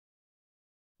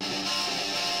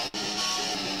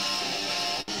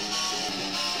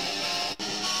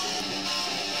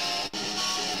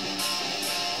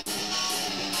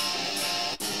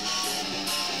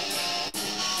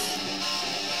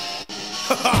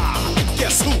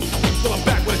guess who? Well, I'm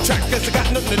back with a track cause I got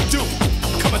nothing to do.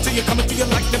 Coming to you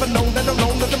like never known that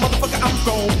the motherfucker I'm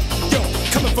gone. Yo,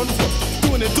 coming from the floor,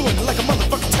 doing it like a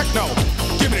motherfucking techno.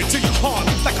 Giving it to your heart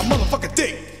like a motherfucker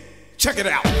dick. Check it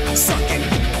out, suck it,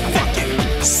 fuck it,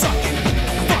 suck it,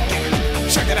 fuck it.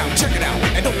 Check it out,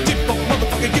 and don't give up,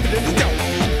 motherfucker, give it a go.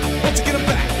 Once you get them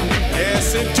back,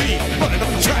 SMG, running up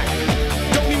the track.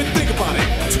 Don't even think about it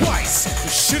twice.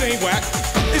 This shit ain't whack,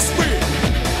 it's real.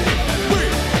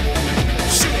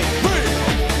 Shit ain't real.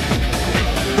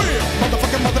 Real,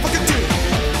 motherfucker do.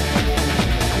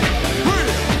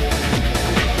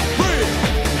 Real.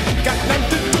 Got nothing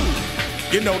to do.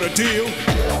 You know the deal.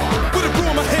 With a brew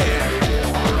in my hand,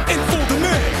 in full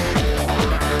demand.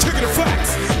 Taking the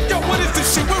facts. Yo, what is this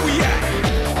shit? Where we at?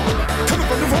 Coming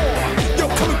from the raw. Yo,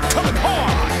 coming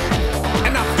hard.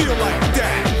 And I feel like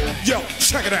that. Yo,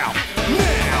 check it out.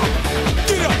 Now.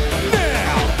 Get up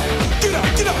now. Get up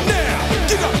now.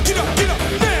 Get up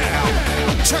now.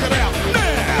 Check it out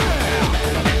now.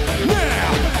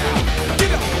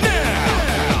 Get up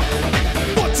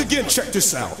now. Once again, check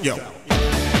this out. Yo.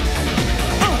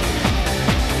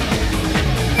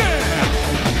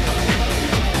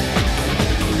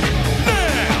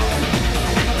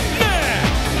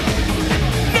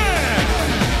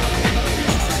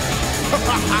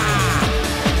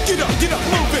 Get up,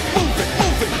 move it,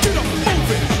 get up,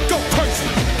 move it, go crazy,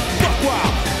 buck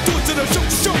wild, do it to the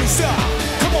show me style.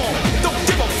 Come on, don't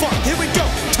give a fuck, here we go,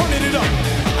 turning it up,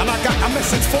 and I got a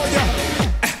message for ya,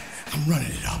 I'm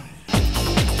running it up.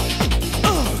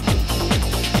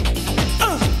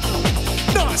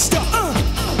 Non-stop,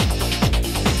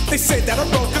 They say that I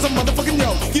roll cause I'm motherfucking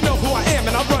yo, you know who I am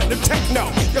and I run the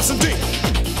techno, yes indeed,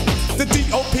 the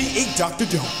D.O.P.E. Dr.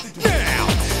 Dope. Now,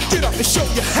 get up and show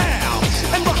you how.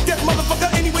 And rock that motherfucker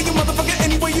anyway you motherfucker,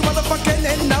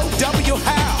 and no W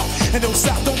how. And don't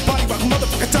stop, don't body rock,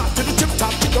 motherfucker top to the tip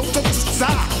top, you don't to the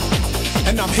side.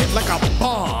 And I'm hit like a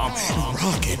bomb,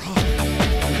 rock it.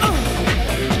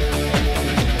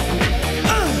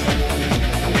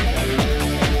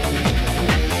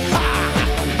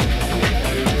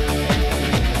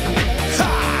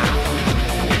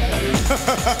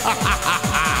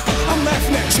 I'm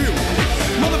laughing at you.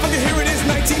 Motherfucker, here it is,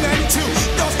 1992.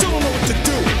 Y'all still don't know what to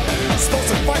do. Supposed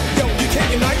to fight, yo, you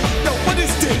can't unite. Yo, what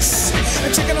is this?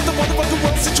 And checking out the motherfucking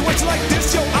world situation like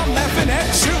this, yo, I'm laughing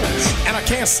at you. And I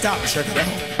can't stop, check it out.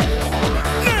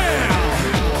 Now,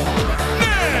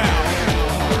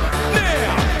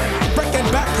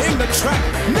 breaking back in the track.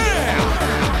 Now,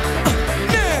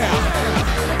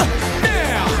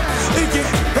 it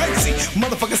gets crazy.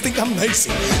 Motherfuckers think I'm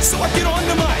lazy. So I get on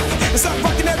the mic and start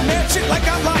rocking that mad shit like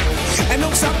I like. And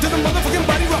don't stop to the motherfucking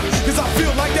body rock, cause I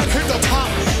feel like that hit the top.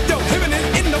 Yo, hitting it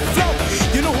in the flow.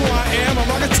 You know who I am, I'm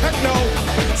rocking techno.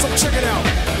 So check it out.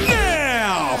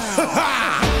 Now!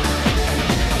 Ha-ha!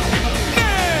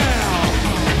 Now!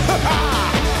 Ha-ha!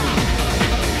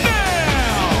 Now!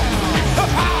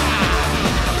 Ha-ha!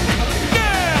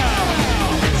 Now!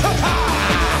 Ha-ha!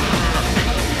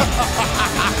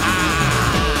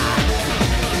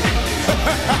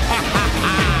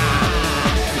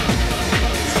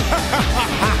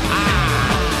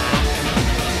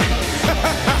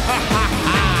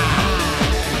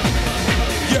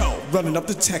 Yo, running up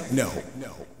the techno.